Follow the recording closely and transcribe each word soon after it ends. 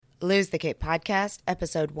Lose the Cape podcast,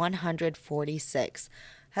 episode 146.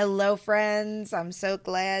 Hello, friends. I'm so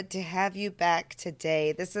glad to have you back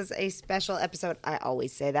today. This is a special episode. I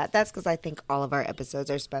always say that. That's because I think all of our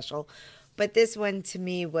episodes are special. But this one to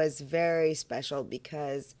me was very special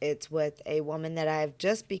because it's with a woman that I've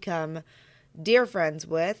just become dear friends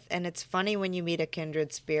with. And it's funny when you meet a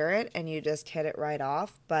kindred spirit and you just hit it right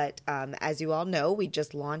off. But as you all know, we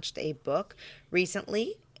just launched a book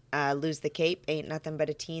recently. Lose the Cape, Ain't Nothing But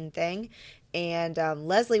a Teen Thing. And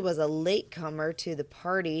Leslie was a latecomer to the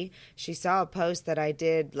party. She saw a post that I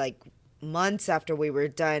did like months after we were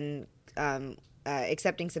done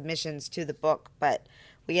accepting submissions to the book. But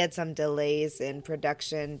we had some delays in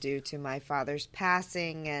production due to my father's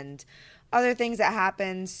passing and other things that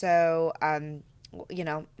happened. So,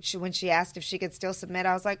 when she asked if she could still submit,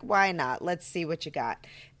 I was like, why not? Let's see what you got.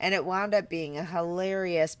 And it wound up being a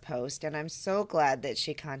hilarious post, and I'm so glad that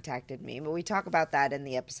she contacted me. But we talk about that in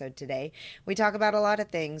the episode today. We talk about a lot of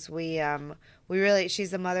things.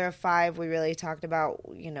 She's a mother of 5. We really talked about,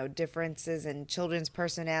 differences in children's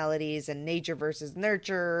personalities and nature versus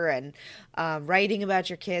nurture and writing about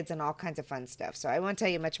your kids and all kinds of fun stuff. So I won't tell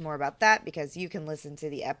you much more about that because you can listen to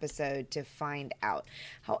the episode to find out.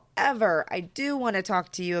 However, I do want to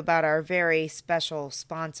talk to you about our very special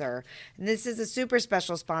sponsor. And this is a super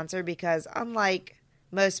special sponsor because unlike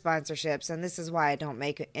most sponsorships, and this is why I don't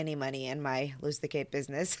make any money in my Lose the Cape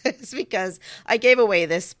business, is because I gave away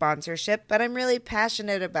this sponsorship, but I'm really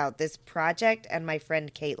passionate about this project and my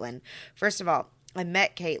friend Caitlin. First of all, I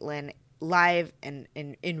met Caitlin live and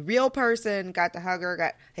in real person, got to hug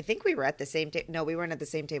her, I think we were at the same table. No, we weren't at the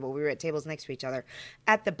same table. We were at tables next to each other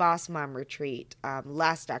at the Boss Mom retreat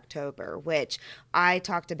last October, which I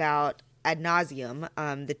talked about ad nauseum,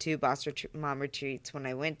 the 2 Boss Mom retreats when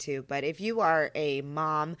I went to. But if you are a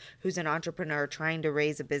mom who's an entrepreneur trying to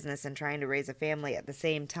raise a business and trying to raise a family at the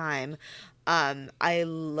same time, I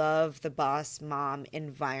love the Boss Mom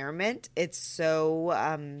environment. It's so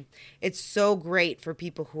great for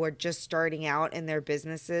people who are just starting out in their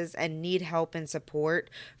businesses and need help and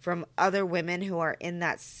support from other women who are in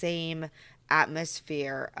that same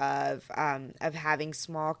atmosphere of having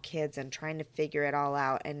small kids and trying to figure it all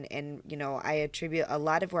out. And I attribute a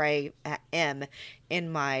lot of where I am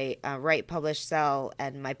in my Write, Publish, Sell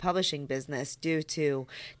and my publishing business due to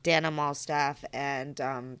Dana Malstaff and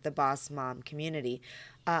the Boss Mom community.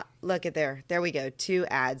 Look at there we go, 2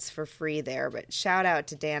 ads for free there, but shout out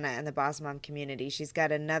to Dana and the Boss Mom community. She's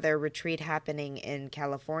got another retreat happening in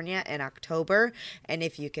California in October, and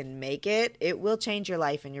if you can make it, it will change your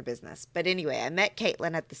life and your business. But anyway, I met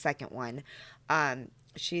Caitlin at the second one.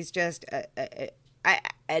 She's just I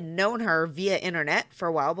had known her via internet for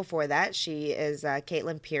a while before that. She is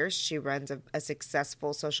Caitlin Pierce. She runs a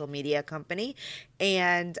successful social media company,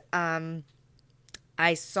 and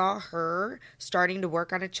I saw her starting to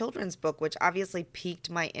work on a children's book, which obviously piqued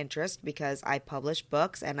my interest because I publish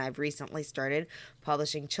books and I've recently started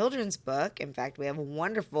publishing children's book. In fact, we have a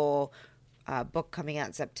wonderful book coming out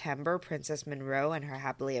in September, Princess Monroe and Her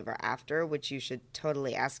Happily Ever After, which you should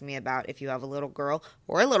totally ask me about if you have a little girl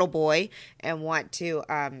or a little boy and want to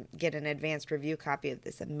get an advanced review copy of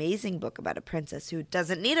this amazing book about a princess who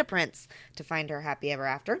doesn't need a prince to find her happy ever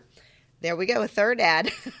after. There we go, a third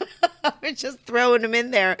ad. I'm just throwing them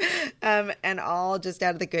in there, and all just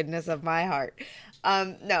out of the goodness of my heart.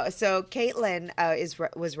 So Caitlin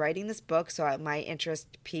was writing this book, so my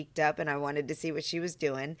interest peaked up, and I wanted to see what she was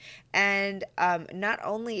doing. And not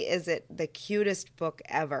only is it the cutest book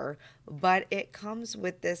ever, but it comes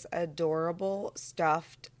with this adorable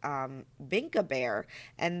stuffed Binka bear,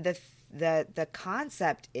 and the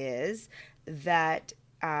concept is that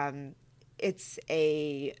it's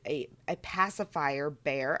a pacifier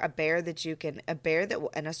bear, a bear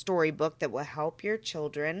and a storybook that will help your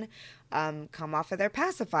children come off of their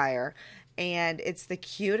pacifier. And it's the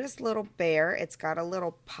cutest little bear. It's got a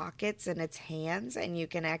little pockets in its hands, and you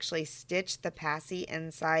can actually stitch the passy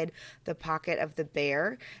inside the pocket of the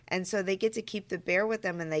bear. And so they get to keep the bear with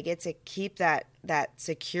them, and they get to keep that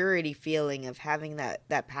security feeling of having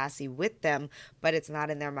that passy with them, but it's not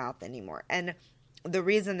in their mouth anymore. And the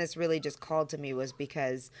reason this really just called to me was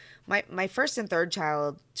because my first and third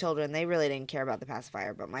children, they really didn't care about the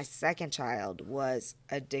pacifier, but my second child was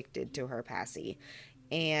addicted to her passy,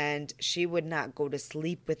 and she would not go to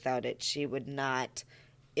sleep without it. She would not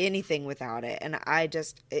anything without it. And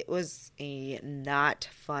it was a not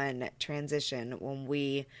fun transition when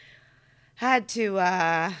we had to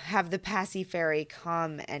have the Passy Fairy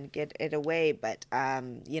come and get it away, but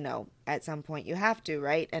at some point you have to,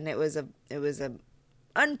 right? And it was a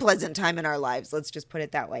unpleasant time in our lives. Let's just put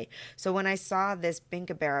it that way. So when I saw this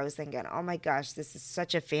Binka Bear, I was thinking, oh my gosh, this is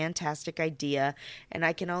such a fantastic idea. And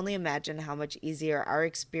I can only imagine how much easier our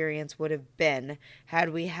experience would have been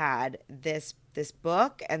had we had this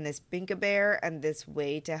book and this Binka Bear and this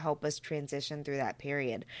way to help us transition through that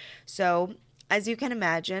period. So as you can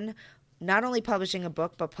imagine, not only publishing a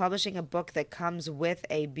book, but publishing a book that comes with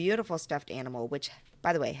a beautiful stuffed animal, which,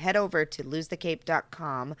 by the way, head over to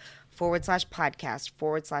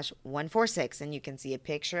losethecape.com/podcast/146, and you can see a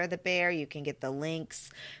picture of the bear. You can get the links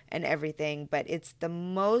and everything, but it's the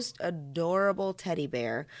most adorable teddy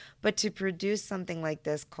bear. But to produce something like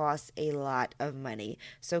this costs a lot of money.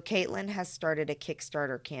 So Caitlin has started a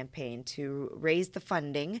Kickstarter campaign to raise the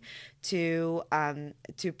funding to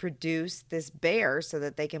produce this bear so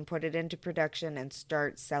that they can put it into production and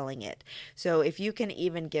start selling it. So if you can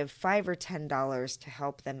even give $5 or $10 to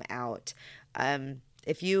help them out,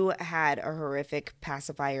 if you had a horrific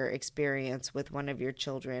pacifier experience with one of your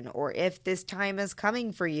children, or if this time is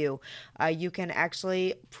coming for you, you can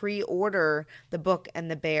actually pre-order the book and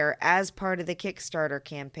the bear as part of the Kickstarter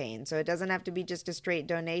campaign. So it doesn't have to be just a straight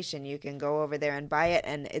donation. You can go over there and buy it,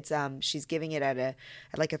 and it's she's giving it at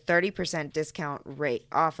like a 30% discount rate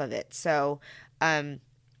off of it. So head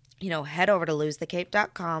over to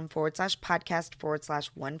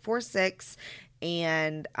losethecape.com/podcast/146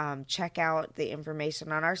 and check out the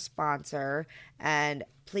information on our sponsor, and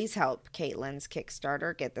please help Caitlin's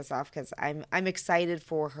Kickstarter get this off, because I'm excited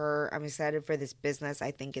for her. I'm excited for this business. I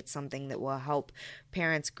think it's something that will help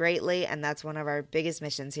parents greatly, and that's one of our biggest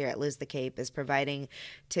missions here at Lose the Cape, is providing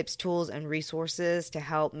tips, tools, and resources to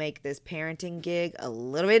help make this parenting gig a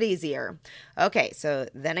little bit easier. Okay, so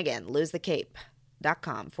then again,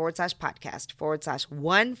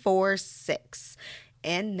 losethecape.com/podcast/146.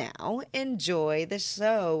 And now enjoy the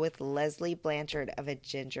show with Leslie Blanchard of A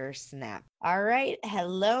Ginger Snap. All right.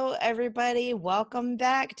 Hello, everybody. Welcome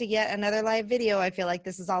back to yet another live video. I feel like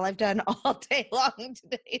this is all I've done all day long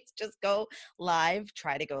today. It's just go live,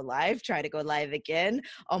 try to go live again,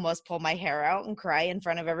 almost pull my hair out and cry in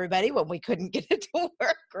front of everybody when we couldn't get it to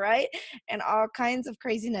work, right? And all kinds of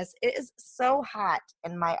craziness. It is so hot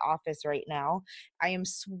in my office right now. I am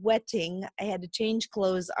sweating. I had to change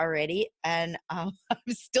clothes already, and I'm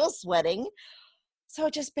still sweating. So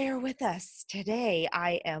just bear with us. Today,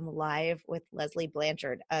 I am live with Leslie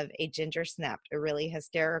Blanchard of A Ginger Snapped, a really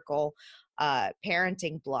hysterical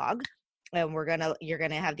parenting blog. And you're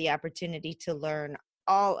gonna have the opportunity to learn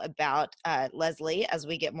all about Leslie as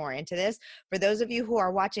we get more into this. For those of you who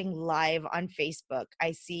are watching live on Facebook,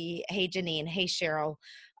 I see, hey Janine, hey Cheryl.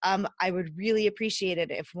 I would really appreciate it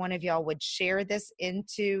if one of y'all would share this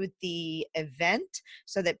into the event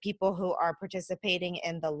so that people who are participating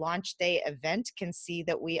in the launch day event can see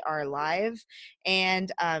that we are live,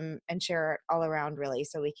 and share it all around, really,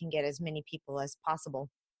 so we can get as many people as possible.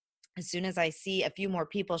 As soon as I see a few more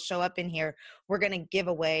people show up in here, we're going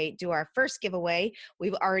to do our first giveaway.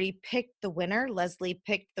 We've already picked the winner. Leslie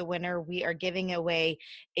picked the winner. We are giving away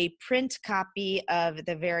a print copy of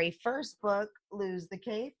the very first book, Lose the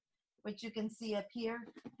Cape, which you can see up here.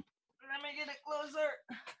 Let me get it closer.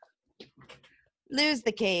 Lose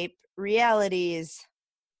the Cape, Realities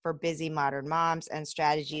for Busy Modern Moms and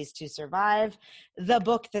Strategies to Survive, the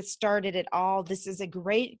book that started it all. This is a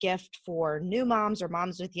great gift for new moms or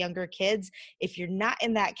moms with younger kids. If you're not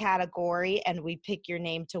in that category and we pick your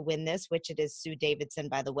name to win this, which it is Sue Davidson,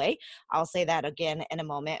 by the way, I'll say that again in a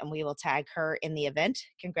moment and we will tag her in the event.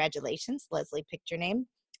 Congratulations, Leslie picked your name.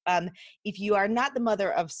 If you are not the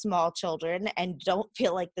mother of small children and don't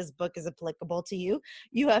feel like this book is applicable to you,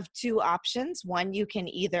 you have two options. One, you can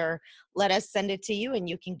either let us send it to you and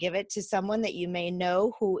you can give it to someone that you may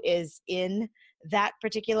know who is in that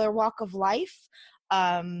particular walk of life.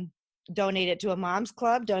 Donate it to a mom's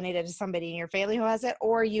club, donate it to somebody in your family who has it,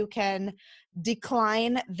 or you can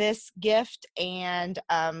decline this gift and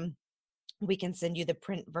we can send you the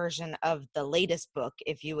print version of the latest book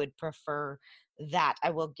if you would prefer that. I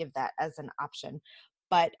will give that as an option,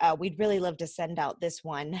 but we'd really love to send out this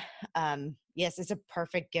one. Yes, it's a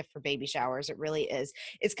perfect gift for baby showers. It really is.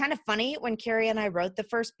 It's kind of funny, when Carrie and I wrote the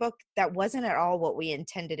first book, that wasn't at all what we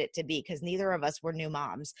intended it to be, because neither of us were new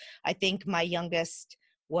moms. I think my youngest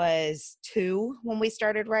was 2 when we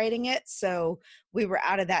started writing it, so we were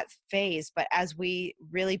out of that phase. But as we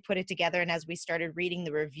really put it together and as we started reading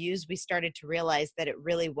the reviews, we started to realize that it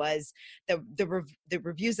really was the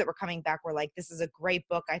reviews that were coming back were like, this is a great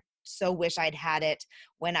book. I so wish I'd had it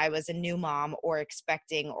when I was a new mom or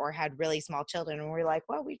expecting or had really small children. And we're like,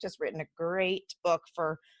 well, we've just written a great book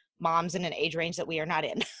for moms in an age range that we are not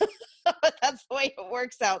in. But that's the way it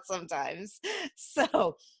works out sometimes.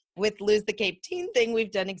 So with Lose the Cape Teen thing,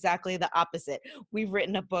 we've done exactly the opposite. We've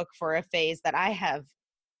written a book for a phase that I have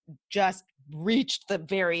just reached the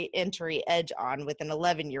very entry edge on with an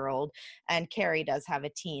 11-year-old, and Carrie does have a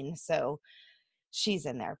teen, so she's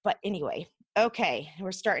in there. But anyway, okay,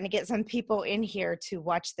 we're starting to get some people in here to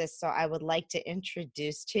watch this, so I would like to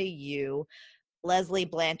introduce to you Leslie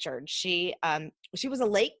Blanchard. She was a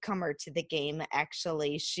latecomer to the game,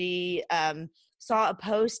 actually. She saw a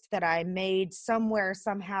post that I made somewhere,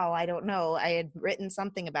 somehow, I don't know. I had written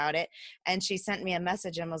something about it, and she sent me a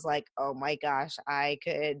message and was like, oh my gosh, I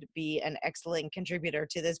could be an excellent contributor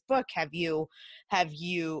to this book. Have you,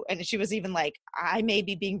 and she was even like, I may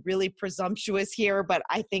be being really presumptuous here, but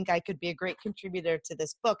I think I could be a great contributor to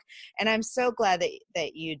this book. And I'm so glad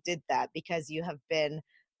that you did that, because you have been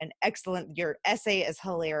an excellent, your essay is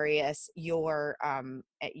hilarious. Your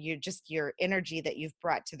energy that you've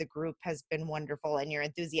brought to the group has been wonderful. And your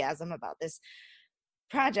enthusiasm about this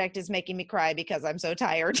project is making me cry because I'm so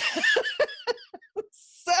tired.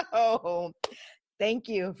 So thank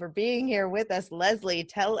you for being here with us. Leslie,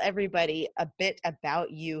 tell everybody a bit about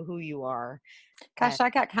you, who you are. Gosh, I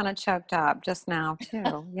got kind of choked up just now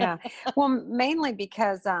too. Yeah. Well, mainly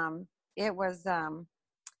because it was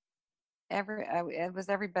it was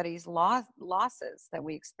everybody's losses that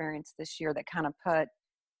we experienced this year that kind of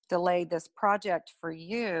delayed this project for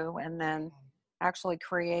you, and then actually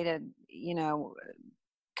created,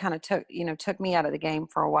 kind of took me out of the game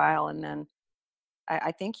for a while. And then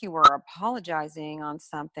I think you were apologizing on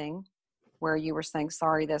something where you were saying,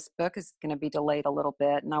 sorry, this book is going to be delayed a little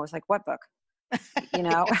bit. And I was like, what book?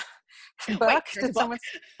 Book? Did someone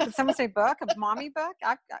say book? A mommy book?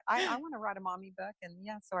 I want to write a mommy book. And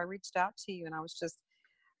yeah, so I reached out to you, and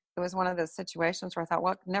it was one of those situations where I thought,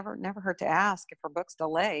 well, never hurt to ask. If her book's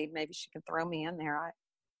delayed, maybe she can throw me in there. It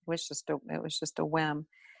was just a whim.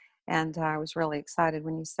 And I was really excited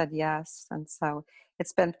when you said yes. And so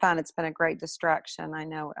it's been fun. It's been a great distraction. I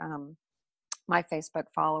know my Facebook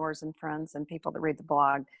followers and friends and people that read the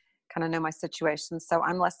blog kind of know my situation. So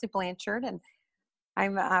I'm Leslie Blanchard, and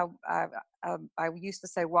I'm I used to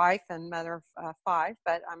say wife and mother of 5,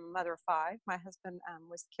 but I'm a mother of 5. My husband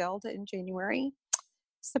was killed in January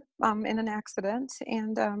in an accident,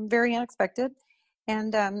 and very unexpected.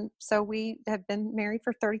 And so we have been married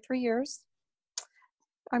for 33 years.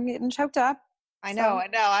 I'm getting choked up. I know.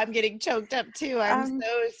 I'm getting choked up too. I'm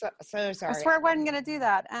so sorry. I swear I wasn't going to do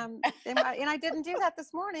that. And I didn't do that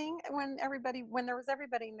this morning when there was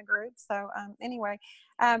everybody in the group. So anyway,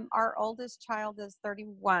 our oldest child is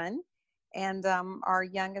 31, and our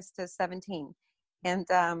youngest is 17. And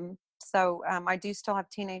so I do still have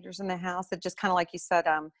teenagers in the house. It just kind of, like you said,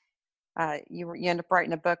 you end up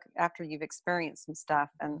writing a book after you've experienced some stuff.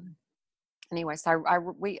 And anyway, so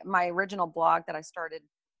my original blog that I started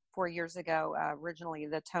 4 years ago, originally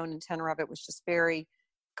the tone and tenor of it was just very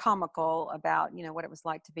comical about, what it was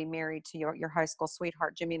like to be married to your high school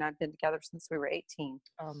sweetheart. Jimmy and I have been together since we were 18.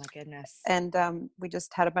 Oh my goodness. And we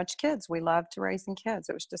just had a bunch of kids. We loved raising kids.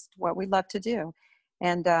 It was just what we loved to do.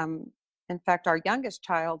 And in fact, our youngest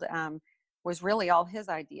child was really all his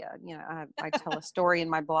idea. I tell a story in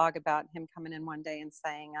my blog about him coming in one day and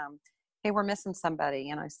saying, hey, we're missing somebody.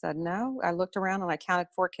 And I said, no. I looked around and I counted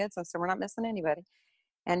 4 kids. I said, we're not missing anybody.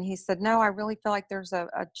 And he said, no, I really feel like there's a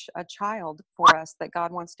child for us that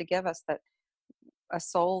God wants to give us, that a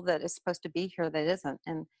soul that is supposed to be here that isn't.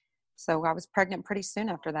 And so I was pregnant pretty soon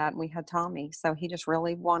after that, and we had Tommy. So he just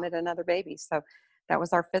really wanted another baby. So that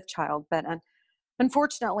was our 5th child. But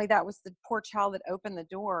unfortunately, that was the poor child that opened the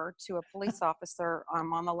door to a police officer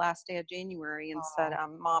on the last day of January and said,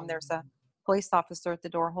 Mom, there's a police officer at the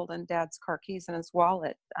door holding Dad's car keys and his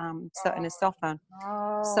wallet, and his cell phone.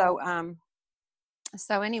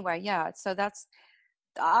 So anyway, yeah, so that's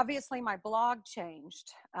obviously my blog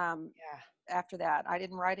changed. After that, I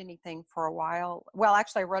didn't write anything for a while. Well,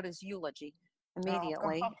 actually I wrote his eulogy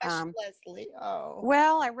immediately. Leslie.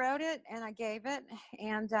 Well, I wrote it and I gave it,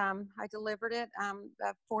 and I delivered it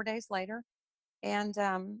 4 days later. And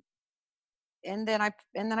then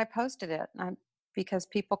I posted it because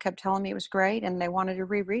people kept telling me it was great and they wanted to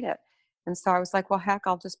reread it. And so I was like, well, heck,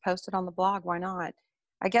 I'll just post it on the blog. Why not?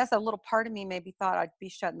 I guess a little part of me maybe thought I'd be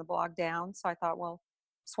shutting the blog down. So I thought, well,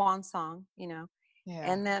 swan song, Yeah.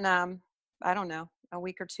 And then, I don't know, a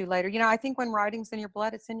week or 2 later, I think when writing's in your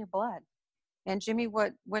blood, it's in your blood. And Jimmy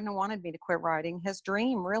wouldn't have wanted me to quit writing. His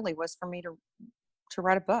dream really was for me to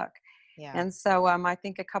write a book. Yeah. And so, I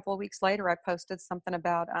think a couple of weeks later, I posted something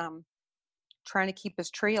about, trying to keep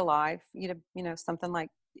his tree alive, something like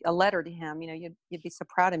a letter to him. You'd be so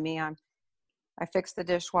proud of me. I fixed the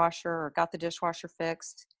dishwasher, or got the dishwasher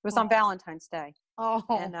fixed. It was on Valentine's Day. Oh.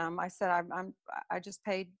 And I said, I just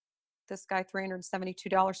paid this guy $372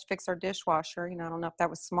 to fix our dishwasher. I don't know if that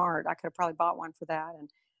was smart. I could have probably bought one for that.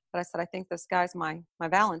 But I said, I think this guy's my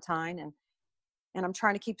Valentine, and I'm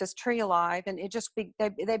trying to keep this tree alive. And it just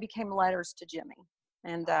they became letters to Jimmy,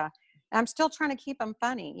 and I'm still trying to keep them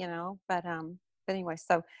funny, But anyway,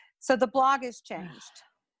 so the blog has changed,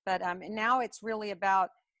 but and now it's really about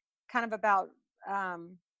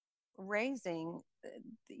raising.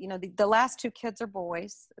 The last two kids are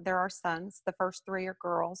boys. They're our sons. The first three are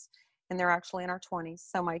girls, and they're actually in our 20s.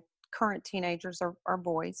 So my current teenagers are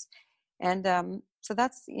boys, and so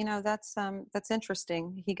that's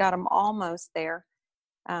interesting. He got them almost there,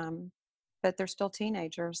 but they're still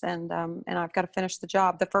teenagers, and I've got to finish the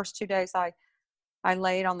job. The first 2 days, I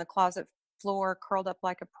laid on the closet floor, curled up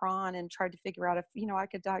like a prawn, and tried to figure out if I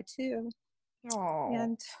could die too. Oh.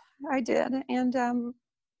 And I did,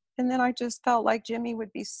 and then I just felt like Jimmy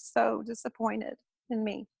would be so disappointed in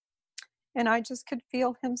me. And I just could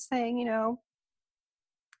feel him saying,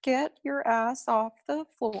 get your ass off the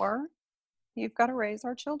floor. You've got to raise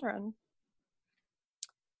our children.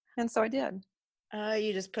 And so I did.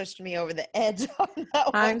 You just pushed me over the edge on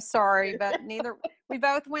that one. I'm sorry, but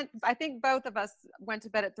I think both of us went to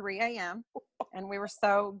bed at 3 a.m. and we were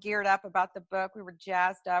so geared up about the book. We were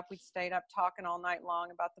jazzed up. We stayed up talking all night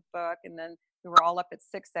long about the book. And then we were all up at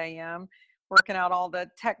 6 a.m. working out all the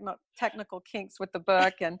technical kinks with the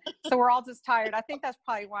book. And so we're all just tired. I think that's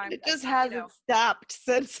probably why it just hasn't stopped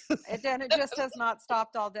since. It just has not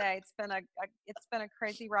stopped all day. It's been a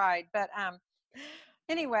crazy ride. But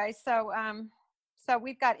anyway, so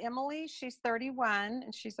we've got Emily. She's 31,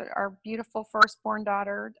 and she's our beautiful firstborn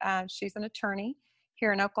daughter. She's an attorney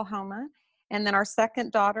here in Oklahoma. And then our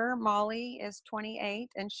second daughter, Molly, is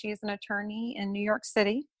 28, and she's an attorney in New York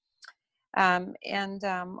City. Then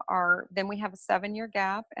we have a 7-year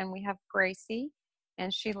gap, and we have Gracie,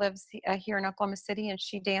 and she lives here in Oklahoma City, and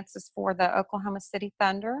she dances for the Oklahoma City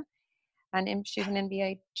Thunder. And she's an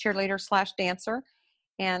NBA cheerleader / dancer,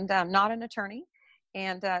 and not an attorney.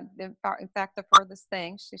 And in fact, the furthest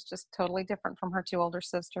thing, she's just totally different from her two older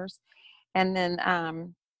sisters. And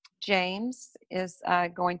then James is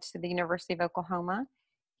going to the University of Oklahoma.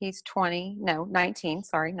 He's 19.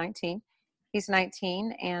 He's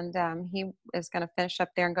 19, and he is going to finish up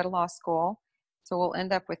there and go to law school. So we'll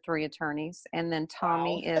end up with 3 attorneys. And then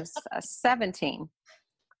Tommy is 17.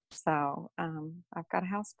 So I've got a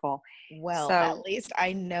house full. Well, at least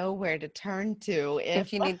I know where to turn to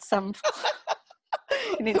if you need some...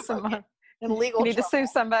 You need some legal. You need to sue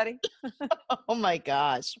somebody. Oh my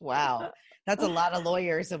gosh! Wow, that's a lot of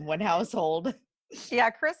lawyers in one household. Yeah,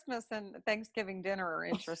 Christmas and Thanksgiving dinner are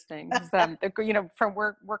interesting. From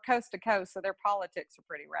we're coast to coast, so their politics are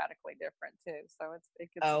pretty radically different too. So it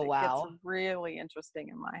gets really interesting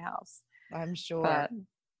in my house. I'm sure. But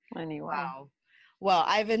anyway. Wow. Well,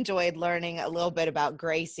 I've enjoyed learning a little bit about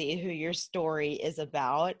Gracie, who your story is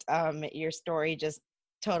about. Your story just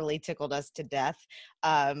totally tickled us to death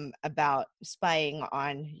about spying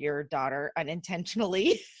on your daughter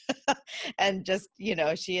unintentionally. And just,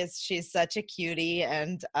 she's such a cutie,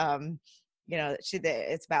 and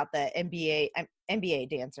it's about the NBA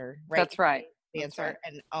dancer, right? That's right. Dancer. That's right.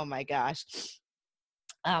 And oh my gosh.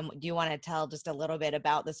 Do you want to tell just a little bit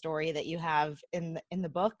about the story that you have in the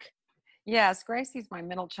book? Yes, Gracie's my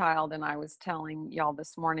middle child, and I was telling y'all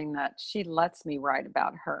this morning that she lets me write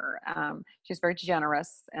about her. She's very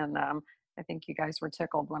generous, and I think you guys were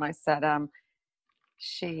tickled when I said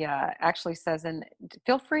she actually says, and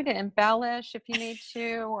feel free to embellish if you need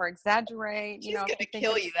to or exaggerate. She's going to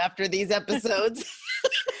kill you after these episodes.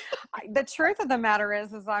 The truth of the matter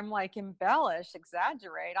is I'm like, embellish,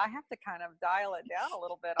 exaggerate. I have to kind of dial it down a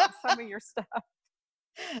little bit on some of your stuff.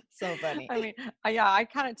 So funny. I mean, I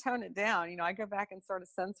kind of tone it down. I go back and sort of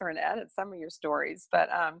censor and edit some of your stories. But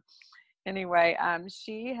anyway,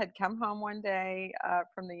 she had come home one day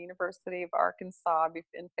from the University of Arkansas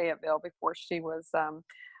in Fayetteville before she was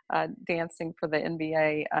dancing for the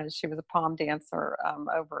NBA. She was a pom dancer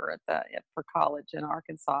over for college in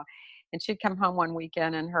Arkansas. And she'd come home one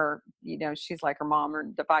weekend, and she's like her mom, her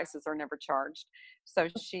devices are never charged. So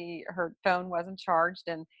her phone wasn't charged,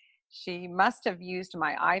 and she must have used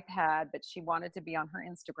my iPad, but she wanted to be on her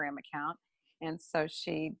Instagram account. And so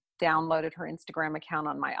she downloaded her Instagram account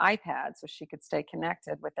on my iPad so she could stay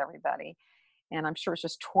connected with everybody. And I'm sure it's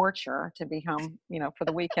just torture to be home, for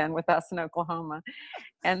the weekend with us in Oklahoma.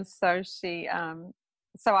 And so that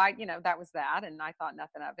was that. And I thought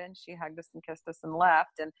nothing of it. And she hugged us and kissed us and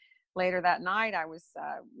left. And later that night I was,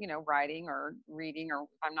 writing or reading, or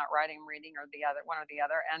I'm not writing, I'm reading, or one or the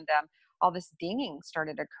other. And all this dinging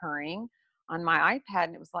started occurring on my iPad.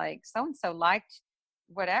 And it was like, so-and-so liked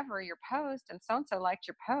whatever, your post, and so-and-so liked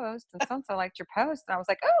your post, and so-and-so liked your post. And I was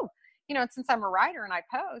like, oh, and since I'm a writer and I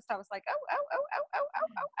post, I was like, I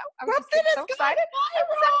would just Something get is so going excited.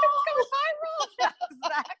 Something's going viral. viral. Yeah,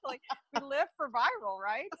 exactly. We live for viral,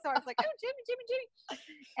 right? So I was like, oh, Jimmy.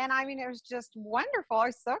 And I mean, it was just wonderful. I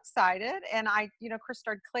was so excited. And I, Chris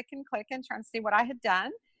started clicking, trying to see what I had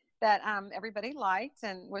done that everybody liked,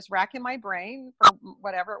 and was racking my brain for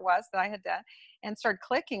whatever it was that I had done, and started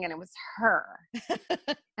clicking, and it was her.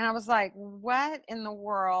 And I was like, what in the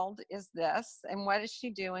world is this? And what is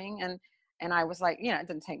she doing? And I was like, it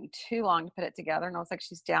didn't take me too long to put it together. And I was like,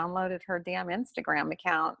 she's downloaded her damn Instagram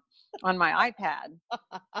account on my iPad.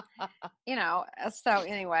 So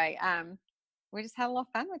anyway, we just had a little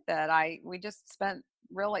fun with it. We just spent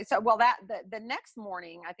really, so, well, the next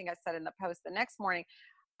morning, I think I said in the post, the next morning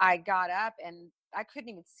I got up and I couldn't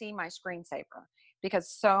even see my screensaver because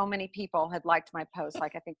so many people had liked my post,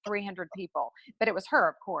 like I think 300 people, but it was her,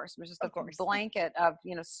 of course. It was just a blanket of,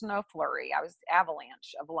 snow flurry. I was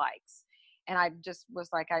avalanche of likes. And I just was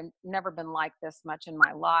like, I've never been like this much in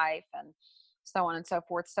my life, and so on and so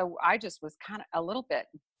forth. So I just was kind of a little bit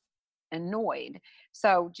annoyed.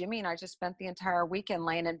 So Jimmy and I just spent the entire weekend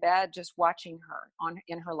laying in bed, just watching her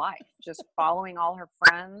in her life, just following all her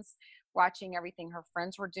friends, watching everything her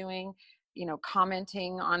friends were doing,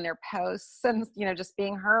 commenting on their posts, and, just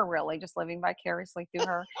being her, really just living vicariously through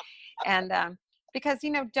her. And, because,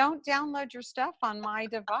 don't download your stuff on my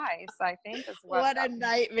device, I think is what a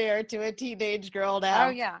nightmare to a teenage girl to Oh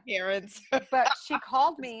have yeah. parents. But she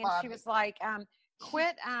called me and she was like,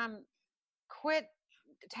 quit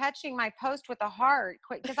touching my post with a heart,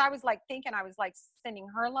 because I was like thinking I was like sending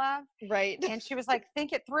her love. Right. And she was like,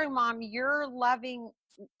 think it through, Mom. You're loving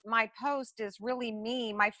my post is really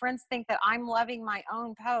me. My friends think that I'm loving my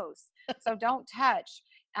own post. So don't touch.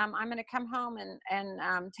 I'm going to come home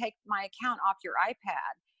and take my account off your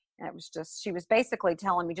iPad. And it was just, she was basically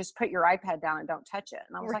telling me, just put your iPad down and don't touch it.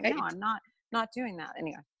 And I was like, no, I'm not doing that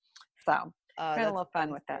anyway. So we had a little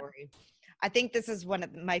fun with that. I think this is one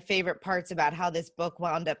of my favorite parts about how this book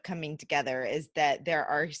wound up coming together, is that there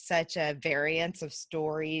are such a variance of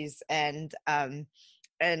stories and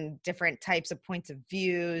different types of points of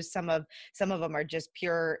view. Some of them are just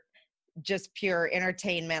pure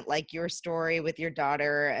entertainment, like your story with your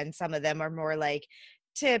daughter, and some of them are more like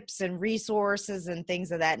tips and resources and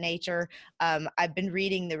things of that nature. I've been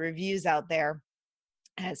reading the reviews out there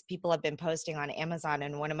as people have been posting on Amazon,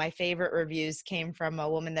 and one of my favorite reviews came from a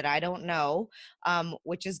woman that I don't know,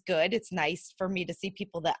 which is good. It's nice for me to see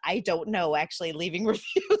people that I don't know actually leaving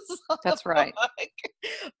reviews. That's right.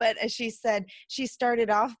 But as she said, she started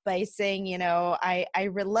off by saying, I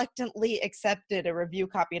reluctantly accepted a review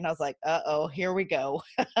copy, and I was like, uh-oh, here we go.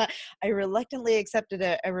 I reluctantly accepted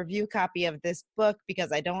a review copy of this book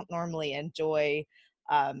because I don't normally enjoy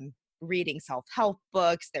reading self-help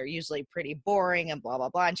books. They're usually pretty boring and blah, blah,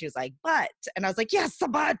 blah. And she was like, but, and I was like, yes,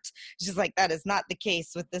 but. She's like, that is not the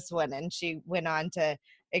case with this one. And she went on to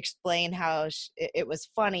explain how it was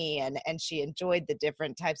funny, and she enjoyed the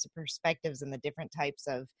different types of perspectives and the different types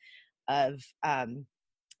of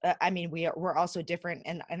I mean, we're also different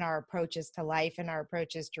in our approaches to life and our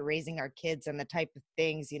approaches to raising our kids and the type of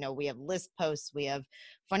things, we have list posts, we have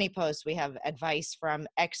funny posts, we have advice from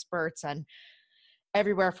experts on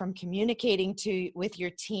everywhere from communicating with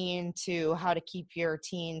your teen to how to keep your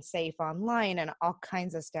teen safe online and all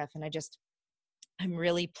kinds of stuff. And I'm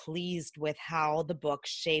really pleased with how the book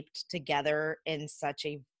shaped together in such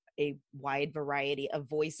a wide variety of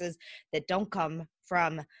voices that don't come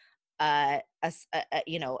from a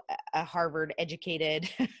Harvard educated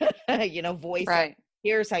voice. Right.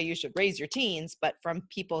 Here's how you should raise your teens, but from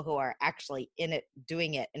people who are actually in it,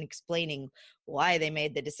 doing it, and explaining why they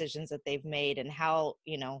made the decisions that they've made and how,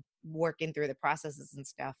 working through the processes and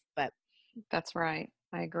stuff. But that's right.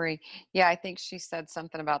 I agree. Yeah, I think she said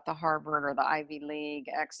something about the Harvard or the Ivy League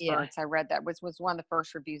experts. Yeah. I read that was one of the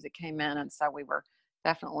first reviews that came in, and so we were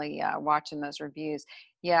definitely watching those reviews.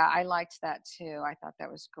 Yeah, I liked that too. I thought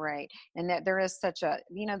that was great. And that there is such a,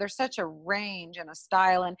 there's such a range and a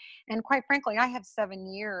style. And quite frankly, I have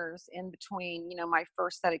 7 years in between, my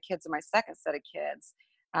first set of kids and my second set of kids.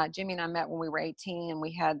 Jimmy and I met when we were 18, and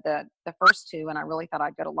we had the first two, and I really thought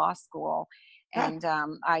I'd go to law school. And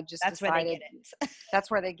I just that's decided where they get it. That's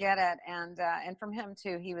where they get it. And from him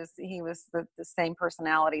too, he was the same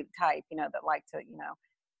personality type, that liked to,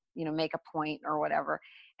 make a point or whatever.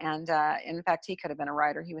 And in fact, he could have been a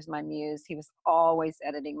writer. He was my muse. He was always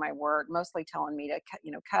editing my work, mostly telling me to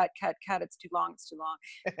cut. It's too long.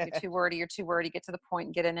 You're too wordy. Get to the point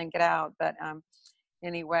and get in and get out. But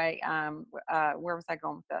anyway, where was I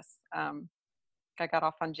going with this? I got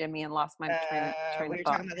off on Jimmy and lost my train We of were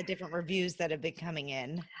thought. talking about the different reviews that have been coming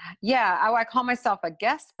in. Yeah, I call myself a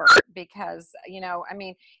guest because, I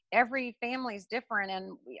mean, every family is different,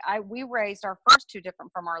 and we raised our first two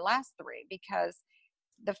different from our last three because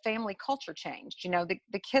the family culture changed.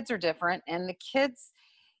 The kids are different, and the kids,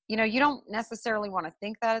 you don't necessarily want to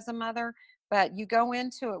think that as a mother, but you go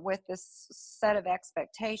into it with this set of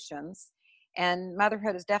expectations. And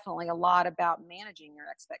motherhood is definitely a lot about managing your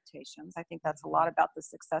expectations. I think that's a lot about the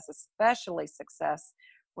success, especially success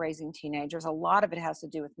raising teenagers. A lot of it has to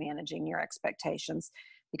do with managing your expectations,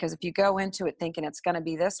 because if you go into it thinking it's going to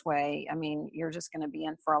be this way, I mean, you're just going to be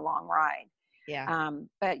in for a long ride. Yeah.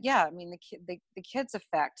 But yeah, I mean, the kids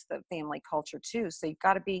affect the family culture too. So you've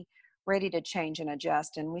got to be ready to change and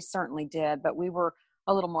adjust. And we certainly did, but we were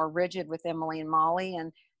a little more rigid with Emily and Molly.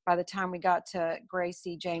 And by the time we got to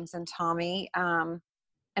Gracie, James, and Tommy, and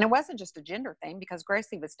it wasn't just a gender thing, because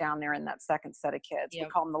Gracie was down there in that second set of kids. We Yep.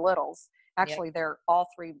 call them the littles. Yep. Actually, they're all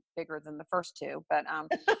three bigger than the first two, but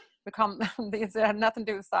we call them, it had nothing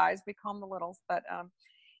to do with size. We call them the littles, but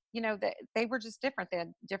they were just different. They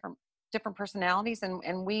had different personalities,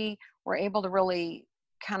 and we were able to really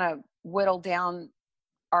kind of whittle down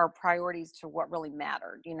our priorities to what really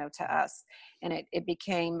mattered, to us. And it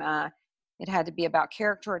became, it had to be about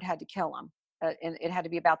character. It had to kill them. And it had to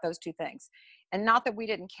be about those two things. And not that we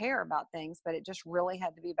didn't care about things, but it just really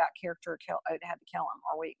had to be about character. It had to kill them,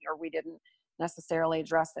 or we didn't necessarily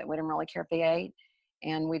address it. We didn't really care if they ate,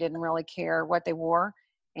 and we didn't really care what they wore,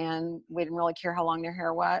 and we didn't really care how long their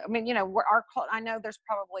hair was. I mean, I know there's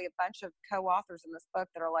probably a bunch of co-authors in this book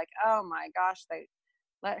that are like, oh my gosh,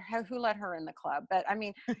 who let her in the club? But I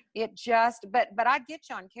mean, but I get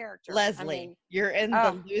you on character. Leslie, I mean, you're in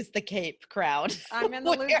the lose the cape crowd. I'm in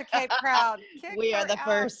the lose the cape crowd. We are the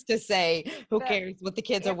first to say, who cares what the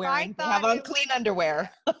kids are wearing? They have on clean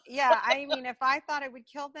underwear. Yeah. I mean, if I thought it would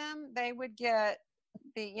kill them, they would get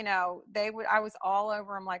I was all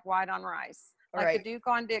over them like white on rice, like the Duke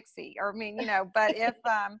on Dixie, or I mean, but if,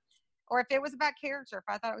 or if it was about character, if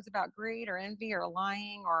I thought it was about greed or envy or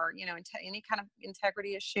lying or, any kind of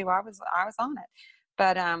integrity issue, I was on it.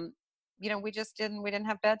 But, we didn't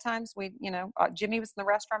have bedtimes. Jimmy was in the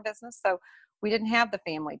restaurant business, so we didn't have the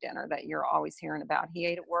family dinner that you're always hearing about. He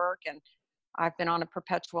ate at work, and I've been on a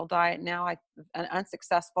perpetual diet now.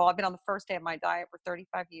 Unsuccessful. I've been on the first day of my diet for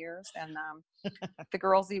 35 years, and the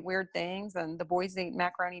girls eat weird things, and the boys eat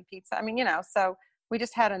macaroni and pizza. I mean, so we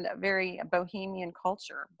just had a very bohemian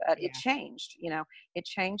culture, but it changed. It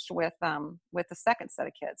changed with the second set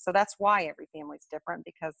of kids. So that's why every family is different,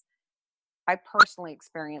 because I personally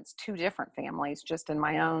experienced two different families just in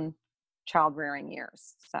my own child rearing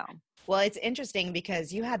years. So, well, it's interesting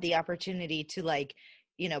because you had the opportunity to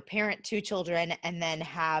parent two children and then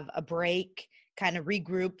have a break, kind of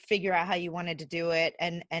regroup, figure out how you wanted to do it,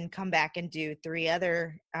 and come back and do three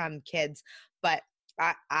other kids. But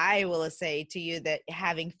I will say to you that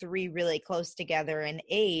having three really close together in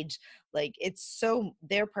age,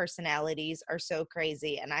 their personalities are so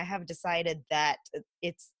crazy. And I have decided that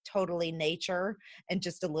it's totally nature and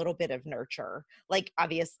just a little bit of nurture,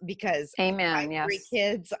 obvious, because amen. my Yes. three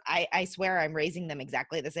kids, I swear I'm raising them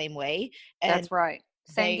exactly the same way. And that's right.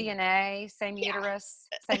 Same DNA, same uterus,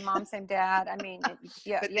 same mom, same dad. I mean, but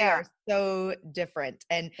they are so different.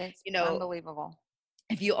 And, it's unbelievable.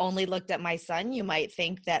 If you only looked at my son, you might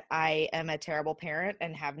think that I am a terrible parent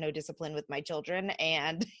and have no discipline with my children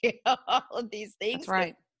and all of these things. That's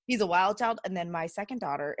right. He's a wild child. And then my second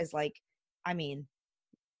daughter is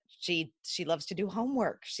she loves to do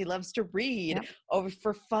homework. She loves to read. Yep.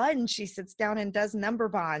 For fun, she sits down and does number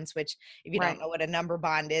bonds, which if you don't know what a number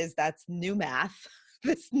bond is, that's new math.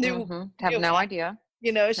 This new, have no idea.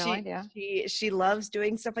 She loves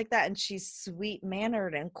doing stuff like that, and she's sweet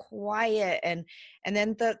mannered and quiet, and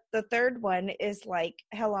then the third one is like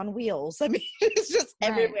hell on wheels. I mean, it's just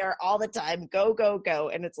everywhere all the time. Go, go, go.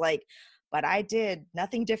 And it's like, but I did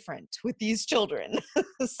nothing different with these children.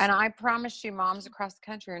 And I promise you, moms across the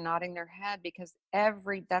country are nodding their head, because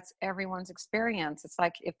that's everyone's experience. It's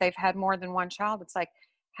like if they've had more than one child, it's like,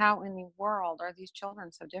 how in the world are these children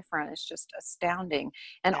so different? It's just astounding.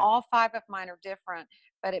 And all five of mine are different,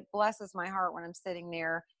 but it blesses my heart when I'm sitting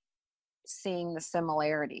there seeing the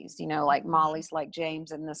similarities, like Molly's like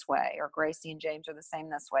James in this way, or Gracie and James are the same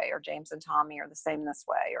this way, or James and Tommy are the same this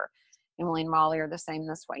way, or Emily and Molly are the same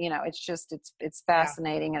this way. It's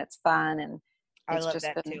fascinating and it's fun, and I love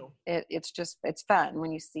that too. It's fun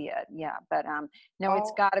when you see it. Yeah. But, no,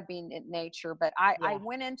 it's gotta be nature. But I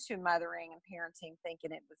went into mothering and parenting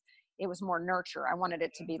thinking it was more nurture. I wanted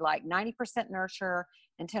it to be like 90% nurture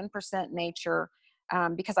and 10% nature,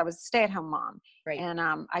 because I was a stay-at-home mom. Right. And,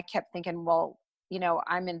 I kept thinking, well,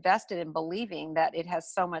 I'm invested in believing that it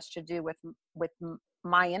has so much to do with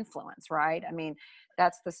my influence, right? I mean,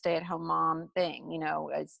 that's the stay-at-home mom thing,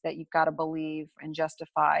 is that you've got to believe and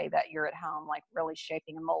justify that you're at home, like really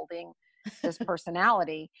shaping and molding this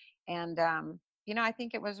personality. And I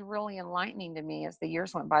think it was really enlightening to me as the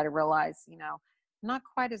years went by to realize, not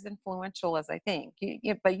quite as influential as I think.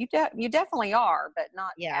 But you definitely are, but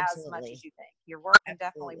not Yeah, as much as absolutely. you think. Definitely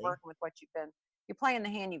Absolutely. working with what you're playing the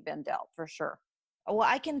hand you've been dealt, for sure. Well,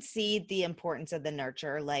 I can see the importance of the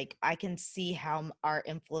nurture. Like I can see how our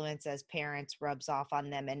influence as parents rubs off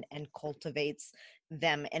on them and cultivates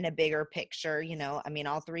them in a bigger picture. I mean,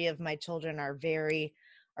 all three of my children are very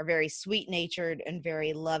sweet natured and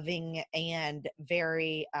very loving and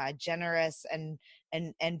very generous and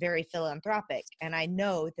very philanthropic. And I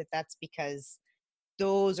know that that's because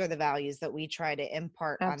those are the values that we try to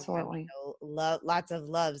impart on them. Absolutely. Lots of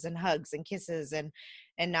loves and hugs and kisses and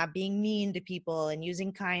not being mean to people and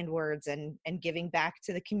using kind words and giving back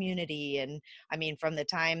to the community. And I mean, from the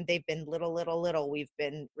time they've been little, we've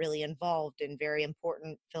been really involved in very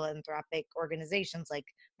important philanthropic organizations like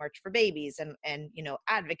March for Babies and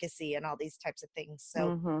advocacy and all these types of things. So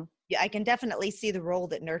Mm-hmm. yeah, I can definitely see the role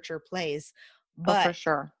that nurture plays. Oh, But for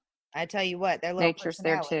sure. I tell you what, their little Nature's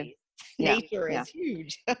there too. personalities. Yeah. Nature Yeah. is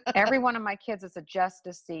huge. Every one of my kids is a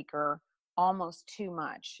justice seeker, almost too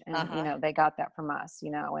much. And, Uh-huh. they got that from us,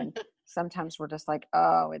 and sometimes we're just like,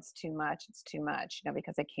 oh, it's too much. It's too much,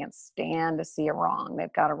 because they can't stand to see a wrong.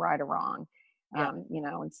 They've got to right a wrong. Yep.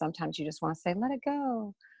 And sometimes you just want to say, let it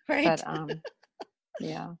go. Right. But,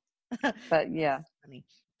 yeah, but yeah. That's funny.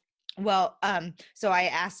 Well, so I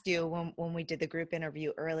asked you when we did the group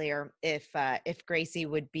interview earlier if Gracie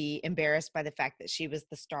would be embarrassed by the fact that she was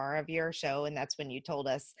the star of your show, and that's when you told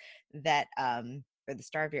us that or the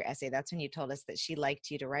star of your essay, that's when you told us that she liked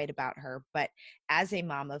you to write about her. But as a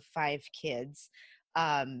mom of 5 kids,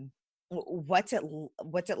 um, what's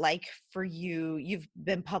it like for you? You've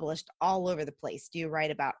been published all over the place. Do you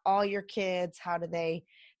write about all your kids? How do they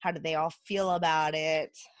all feel about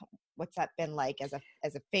it? What's that been like as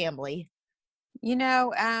a family? You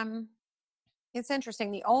know, it's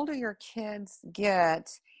interesting. The older your kids get,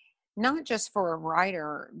 not just for a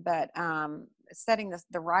writer, but setting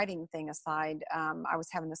the writing thing aside, I was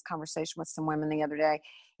having this conversation with some women the other day.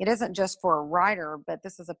 It isn't just for a writer, but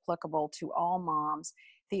this is applicable to all moms.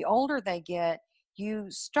 The older they get,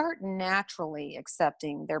 you start naturally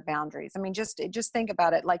accepting their boundaries. I mean, just think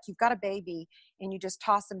about it. Like you've got a baby and you just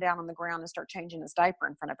toss him down on the ground and start changing his diaper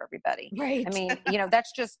in front of everybody. I Right. mean,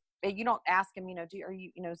 that's just, you don't ask him,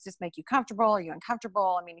 does this make you comfortable? Are you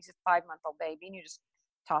uncomfortable? I mean, he's a 5-month-old baby and you just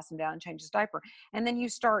toss him down and change his diaper. And then you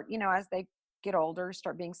start, as they get older,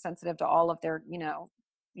 start being sensitive to all of their,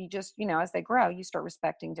 you just, as they grow, you start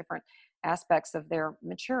respecting different aspects of their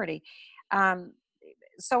maturity. Um,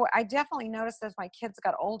 so I definitely noticed as my kids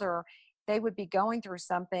got older, they would be going through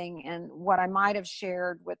something, and what I might have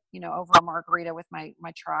shared with, over a margarita with my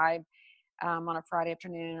tribe on a Friday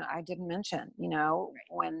afternoon, I didn't mention.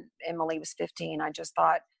 When Emily was 15, I just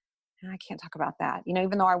thought, I can't talk about that.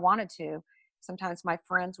 Even though I wanted to, sometimes my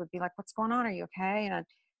friends would be like, "What's going on? Are you okay?" And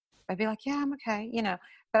I'd be like, "Yeah, I'm okay."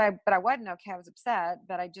 But I wasn't okay. I was upset,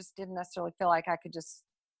 but I just didn't necessarily feel like I could just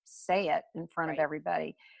say it in front of Right.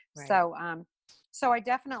 everybody. Right. So I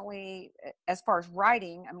definitely, as far as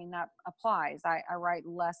writing, I mean, that applies. I write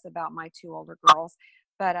less about my 2 older girls,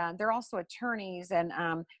 but they're also attorneys,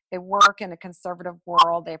 and they work in a conservative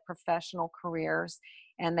world. They have professional careers,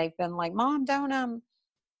 and they've been like, "Mom, don't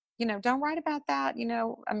write about that."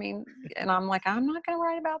 I mean, and I'm like, I'm not going to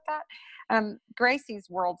write about that. Gracie's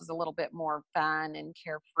world is a little bit more fun and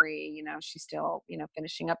carefree. She's still,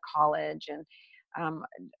 finishing up college, and um,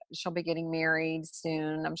 she'll be getting married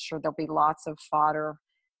soon. I'm sure there'll be lots of fodder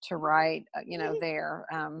to write, there.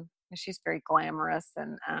 She's very glamorous,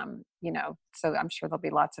 and, so I'm sure there'll be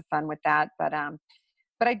lots of fun with that. But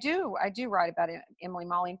I do write about Emily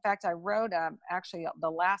Molly. In fact, I wrote actually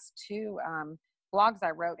the last 2 blogs I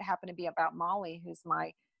wrote happen to be about Molly, who's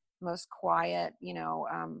my most quiet,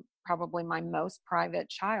 probably my most private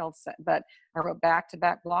child. But I wrote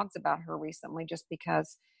back-to-back blogs about her recently, just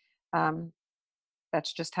because um,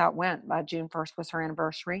 that's just how it went. June 1st was her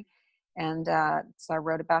anniversary, and so I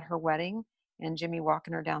wrote about her wedding and Jimmy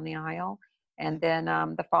walking her down the aisle. And then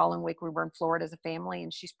the following week, we were in Florida as a family,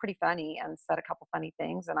 and she's pretty funny and said a couple funny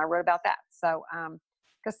things, and I wrote about that. So,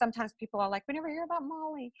 because sometimes people are like, "We never hear about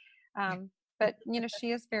Molly," but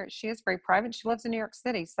she is very private. She lives in New York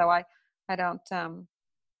City, so I don't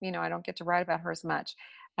I don't get to write about her as much.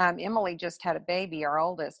 Emily just had a baby, our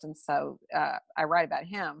oldest, and so I write about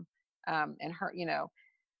him and her.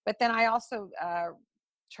 But then I also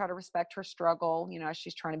try to respect her struggle,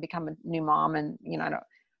 she's trying to become a new mom. And,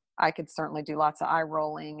 I could certainly do lots of eye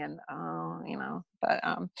rolling and, but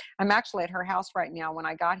I'm actually at her house right now. When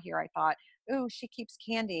I got here, I thought, ooh, she keeps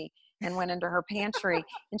candy, and went into her pantry,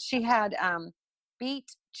 and she had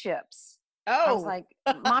beet chips. I was Oh, like,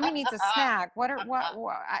 mommy needs a snack. What?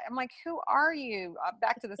 I'm like, who are you?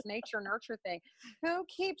 Back to this nature nurture thing. Who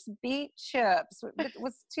keeps beet chips?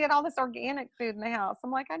 She had all this organic food in the house.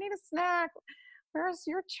 I'm like, I need a snack. Where's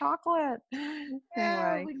your chocolate?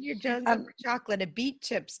 yeah, Anyway, when you're jonesing for chocolate, a beet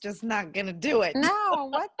chip's just not going to do it. no,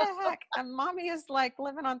 what the heck? Mommy is like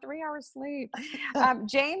living on 3 hours sleep.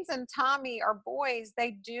 James and Tommy are boys.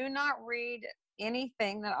 They do not read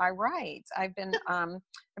anything that I write. I've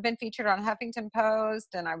been featured on Huffington Post,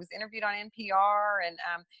 and I was interviewed on NPR, and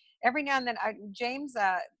every now and then James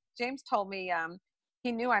told me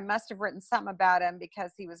he knew I must have written something about him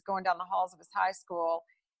because he was going down the halls of his high school,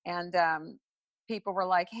 and people were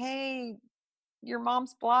like, hey, your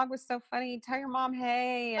mom's blog was so funny. Tell your mom,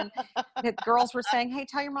 hey. And the girls were saying, hey,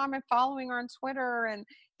 tell your mom I'm following her on Twitter. And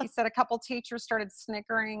he said a couple teachers started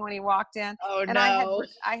snickering when he walked in. Oh, And no.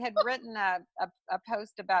 I had written a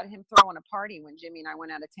post about him throwing a party when Jimmy and I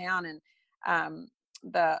went out of town, and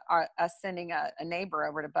us sending a neighbor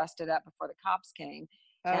over to bust it up before the cops came.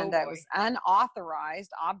 Oh, And boy. it was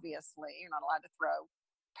unauthorized. Obviously, you're not allowed to throw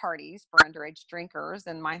parties for underage drinkers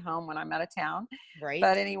in my home when I'm out of town. Right.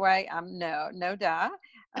 But anyway, no duh.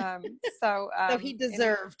 So he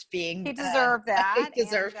deserved being. He deserved that. He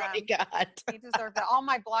deserved what he got. He deserved that. All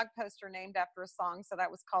my blog posts are named after a song, so that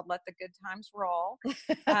was called "Let the Good Times Roll."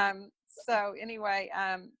 So anyway,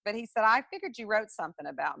 but he said, I figured you wrote something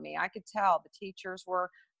about me. I could tell the teachers were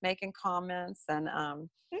making comments and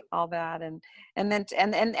all that, and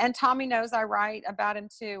then Tommy knows I write about him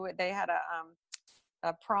too. They had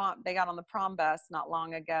a prom. They got on the prom bus not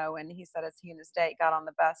long ago, and he said as he and his date got on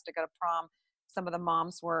the bus to go to prom, some of the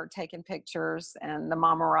moms were taking pictures, and the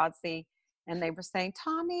mamarazzi, and they were saying,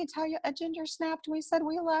 Tommy, tell you a ginger snapped. We said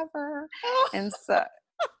we love her. Oh. And so,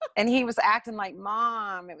 and he was acting like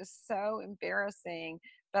mom. It was so embarrassing,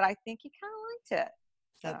 but I think he kind of liked it.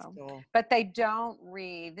 That's cool. But they don't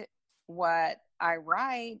read what I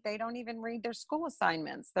write. They don't even read their school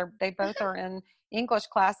assignments. They both are in English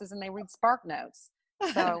classes, and they read Spark Notes.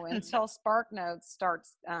 So until Spark Notes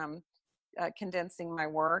starts condensing my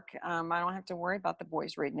work, I don't have to worry about the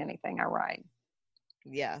boys reading anything I write.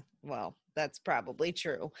 Yeah, well, that's probably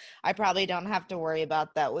true. I probably don't have to worry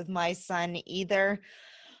about that with my son either.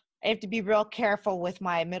 I have to be real careful with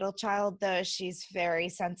my middle child, though. She's very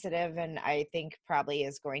sensitive, and I think probably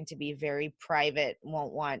is going to be very private,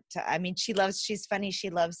 won't want to. I mean, she's funny. She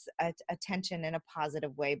loves attention in a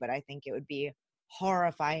positive way, but I think it would be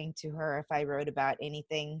horrifying to her if I wrote about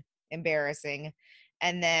anything embarrassing.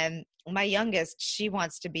 And then my youngest, she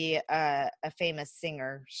wants to be a famous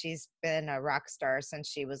singer. She's been a rock star since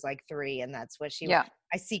she was like 3, and that's what she. Yeah.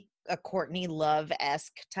 I see a Courtney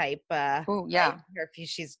Love-esque type. Oh, yeah.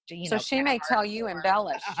 She's, so she may tell you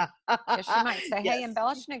embellish. She might say, "Hey,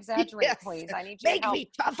 embellish and exaggerate, please. I need you Make to help. me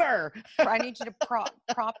tougher. I need you to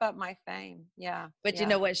prop up my fame." Yeah. But you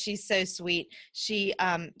know what? She's so sweet. She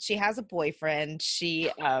has a boyfriend. She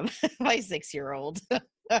my 6-year-old.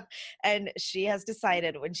 And she has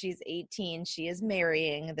decided when she's 18, she is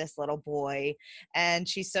marrying this little boy, and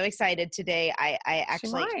she's so excited today. I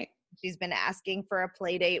actually, she's been asking for a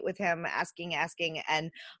play date with him, asking, and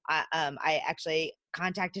I actually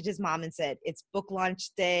contacted his mom and said, it's book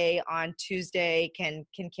launch day on Tuesday. Can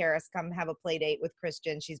Karis come have a play date with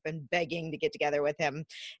Christian? She's been begging to get together with him.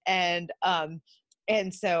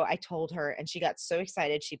 And so I told her, and she got so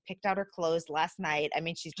excited. She picked out her clothes last night. I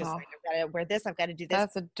mean, she's just like, I've got to wear this. I've got to do this.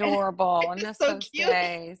 That's adorable. And that's so cute.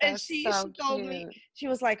 And she told me, she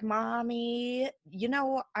was like, Mommy, you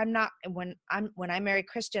know, when I marry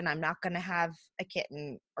Christian, I'm not going to have a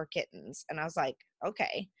kitten or kittens. And I was like,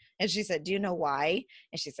 okay. And she said, do you know why?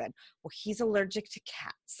 And she said, well, he's allergic to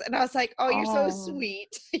cats. And I was like, oh, you're so sweet.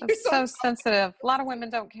 You're so sensitive. A lot of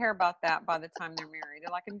women don't care about that by the time they're married.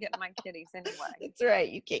 They're like, I'm getting my kitties anyway. That's right.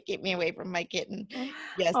 You can't get me away from my kitten.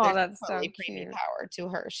 Yes, that's so cute. Preemie power to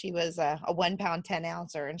her. She was a 1 pound 10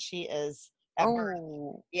 ouncer, and she is birth.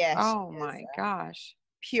 Yeah. Oh my gosh.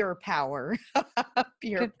 Pure power.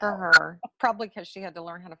 Good for her. Probably because she had to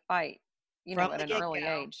learn how to fight, at an early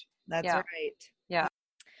age. That's right. Yeah.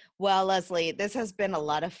 Well, Leslie, this has been a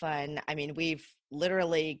lot of fun. I mean, we've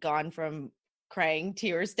literally gone from crying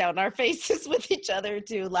tears down our faces with each other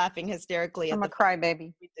to laughing hysterically. I'm a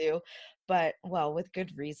crybaby. We do. but well, with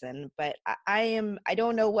good reason. But I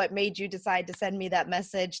don't know what made you decide to send me that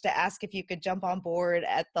message to ask if you could jump on board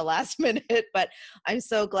at the last minute, but I'm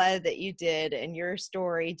so glad that you did. And your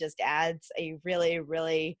story just adds a really,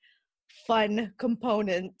 really fun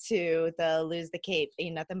component to the Lose the Cape, a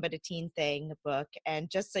Nothing But a Teen Thing book. And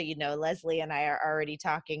just so you know, Leslie and I are already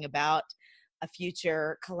talking about a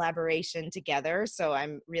future collaboration together. So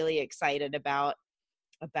I'm really excited about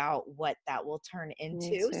what that will turn Me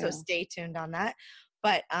into. So too. stay tuned on that.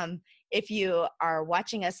 But if you are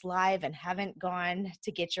watching us live and haven't gone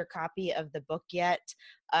to get your copy of the book yet,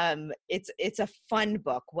 it's a fun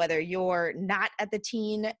book, whether you're not at the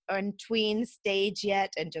teen and tween stage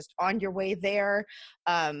yet and just on your way there.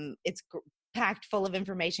 It's packed full of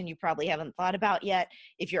information you probably haven't thought about yet.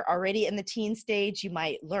 If you're already in the teen stage, you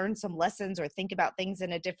might learn some lessons or think about things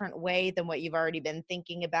in a different way than what you've already been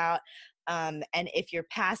thinking about. And if you're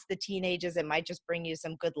past the teenagers, it might just bring you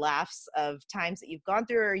some good laughs of times that you've gone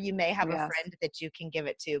through, or you may have a Yes, friend that you can give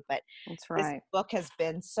it to. But that's this right. book has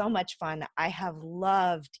been so much fun. I have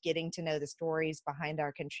loved getting to know the stories behind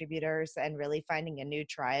our contributors and really finding a new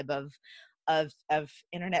tribe of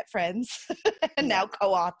internet friends and Yeah. now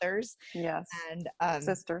co-authors. Yes. And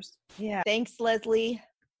Sisters. yeah, thanks, Leslie.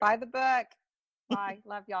 Buy the book. Bye.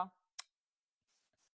 Love y'all.